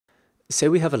Say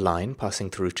we have a line passing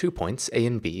through 2 points, A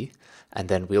and B, and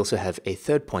then we also have a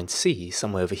third point, C,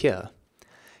 somewhere over here.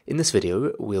 In this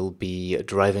video, we'll be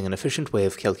deriving an efficient way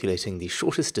of calculating the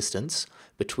shortest distance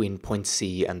between point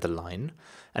C and the line,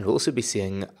 and we'll also be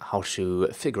seeing how to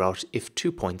figure out if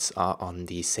 2 points are on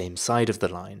the same side of the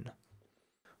line.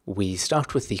 We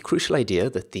start with the crucial idea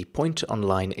that the point on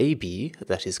line AB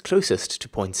that is closest to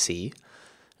point C,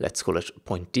 let's call it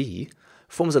point D,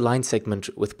 forms a line segment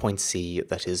with point C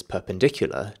that is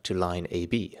perpendicular to line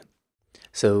AB.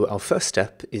 So our first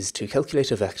step is to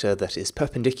calculate a vector that is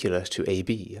perpendicular to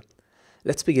AB.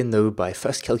 Let's begin though by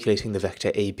first calculating the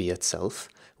vector AB itself,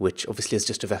 which obviously is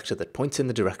just a vector that points in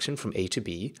the direction from A to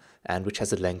B, and which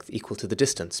has a length equal to the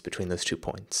distance between those 2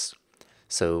 points.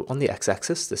 So on the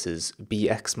x-axis this is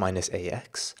Bx minus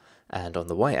Ax, and on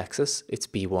the y-axis it's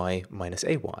By minus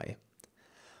Ay.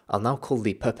 I'll now call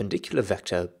the perpendicular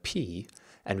vector P,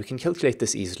 and we can calculate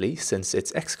this easily since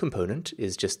its x-component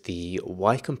is just the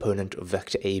y-component of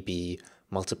vector AB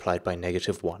multiplied by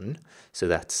 -1, so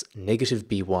that's negative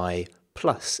By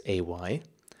plus Ay,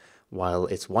 while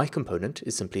its y-component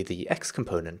is simply the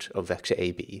x-component of vector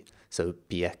AB, so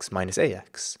Bx minus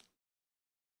Ax.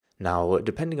 Now,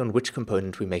 depending on which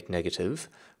component we make negative,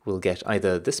 we'll get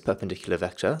either this perpendicular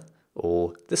vector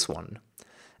or this one.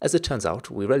 As it turns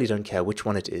out, we really don't care which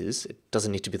one it is. It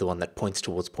doesn't need to be the one that points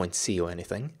towards point C or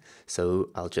anything, so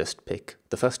I'll just pick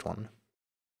the first one.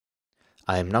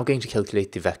 I'm now going to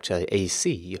calculate the vector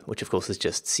AC, which of course is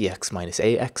just C.x minus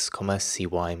A.x,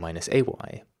 C.y minus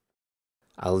A.y.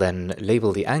 I'll then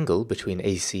label the angle between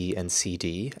AC and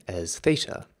CD as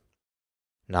theta.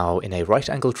 Now, in a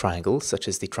right-angled triangle, such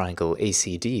as the triangle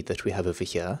ACD that we have over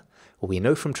here, we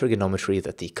know from trigonometry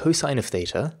that the cosine of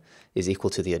theta is equal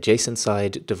to the adjacent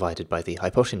side divided by the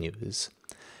hypotenuse.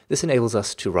 This enables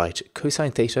us to write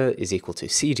cosine theta is equal to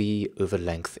CD over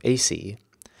length AC.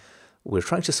 We're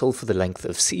trying to solve for the length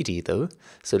of CD though,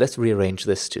 so let's rearrange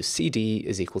this to CD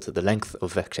is equal to the length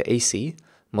of vector AC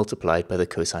multiplied by the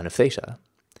cosine of theta.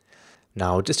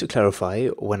 Now, just to clarify,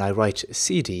 when I write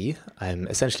CD, I'm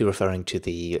essentially referring to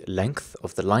the length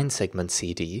of the line segment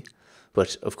CD,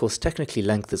 but of course technically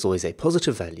length is always a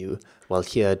positive value, while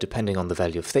here, depending on the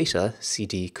value of theta,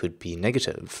 CD could be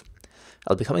negative.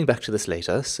 I'll be coming back to this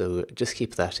later, so just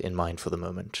keep that in mind for the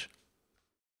moment.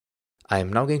 I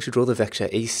am now going to draw the vector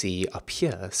AC up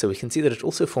here, so we can see that it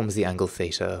also forms the angle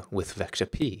theta with vector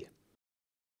P.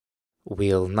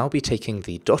 We'll now be taking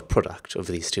the dot product of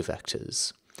these two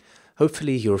vectors.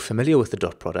 Hopefully you're familiar with the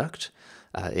dot product.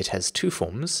 It has two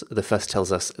forms. The first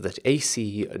tells us that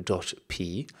AC dot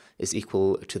P is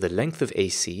equal to the length of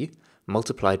AC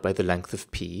multiplied by the length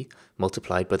of P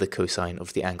multiplied by the cosine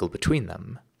of the angle between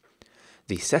them.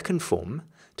 The second form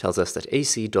tells us that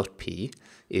AC dot P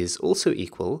is also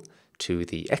equal to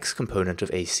the x-component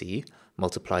of AC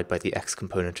multiplied by the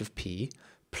x-component of P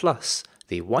plus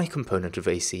the y-component of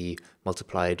AC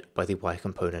multiplied by the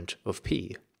y-component of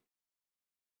P.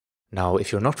 Now,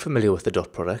 if you're not familiar with the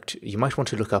dot product, you might want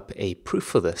to look up a proof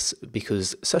for this,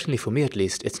 because certainly for me at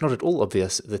least, it's not at all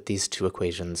obvious that these two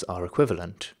equations are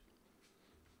equivalent.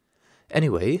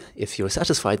 Anyway, if you're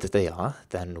satisfied that they are,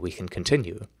 then we can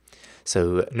continue.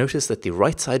 So notice that the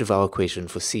right side of our equation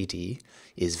for CD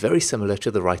is very similar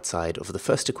to the right side of the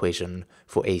first equation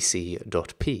for AC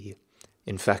dot P.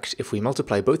 In fact, if we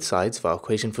multiply both sides of our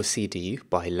equation for CD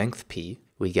by length P,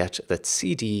 we get that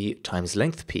CD times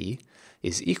length P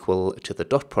is equal to the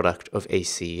dot product of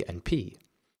AC and P.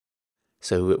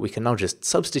 So we can now just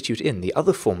substitute in the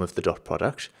other form of the dot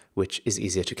product, which is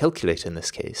easier to calculate in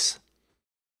this case.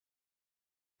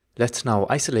 Let's now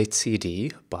isolate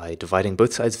CD by dividing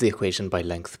both sides of the equation by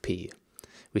length P.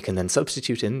 We can then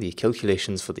substitute in the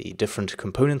calculations for the different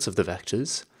components of the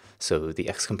vectors, so the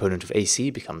x-component of AC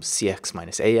becomes C.x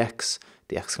minus A.x,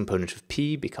 the x-component of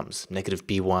P becomes negative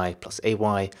By plus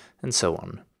Ay, and so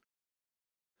on.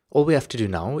 All we have to do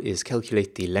now is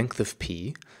calculate the length of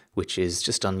P, which is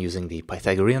just done using the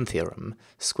Pythagorean theorem,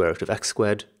 square root of x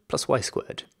squared plus y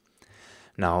squared.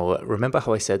 Now, remember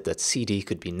how I said that CD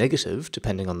could be negative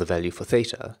depending on the value for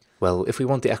theta? Well, if we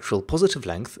want the actual positive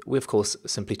length, we of course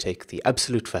simply take the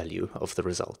absolute value of the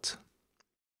result.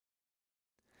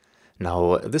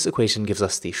 Now, this equation gives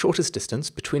us the shortest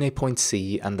distance between a point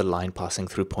C and the line passing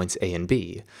through points A and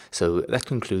B, so that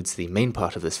concludes the main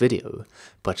part of this video,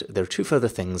 but there are two further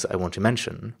things I want to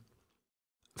mention.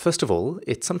 First of all,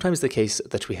 it's sometimes the case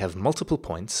that we have multiple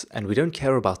points and we don't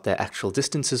care about their actual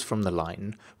distances from the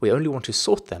line, we only want to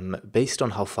sort them based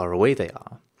on how far away they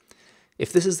are.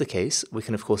 If this is the case, we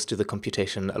can of course do the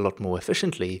computation a lot more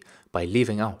efficiently by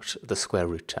leaving out the square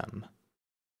root term.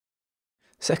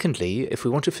 Secondly, if we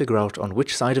want to figure out on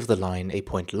which side of the line a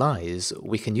point lies,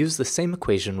 we can use the same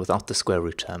equation without the square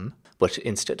root term, but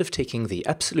instead of taking the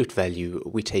absolute value,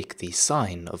 we take the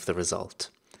sign of the result.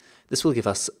 This will give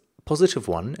us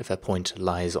 +1 if a point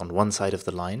lies on one side of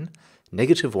the line,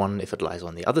 -1 if it lies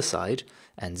on the other side,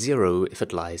 and 0 if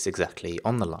it lies exactly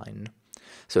on the line.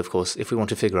 So of course, if we want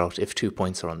to figure out if two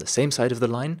points are on the same side of the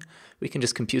line, we can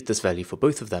just compute this value for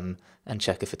both of them and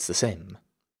check if it's the same.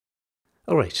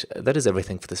 Alright, that is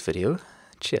everything for this video.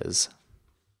 Cheers.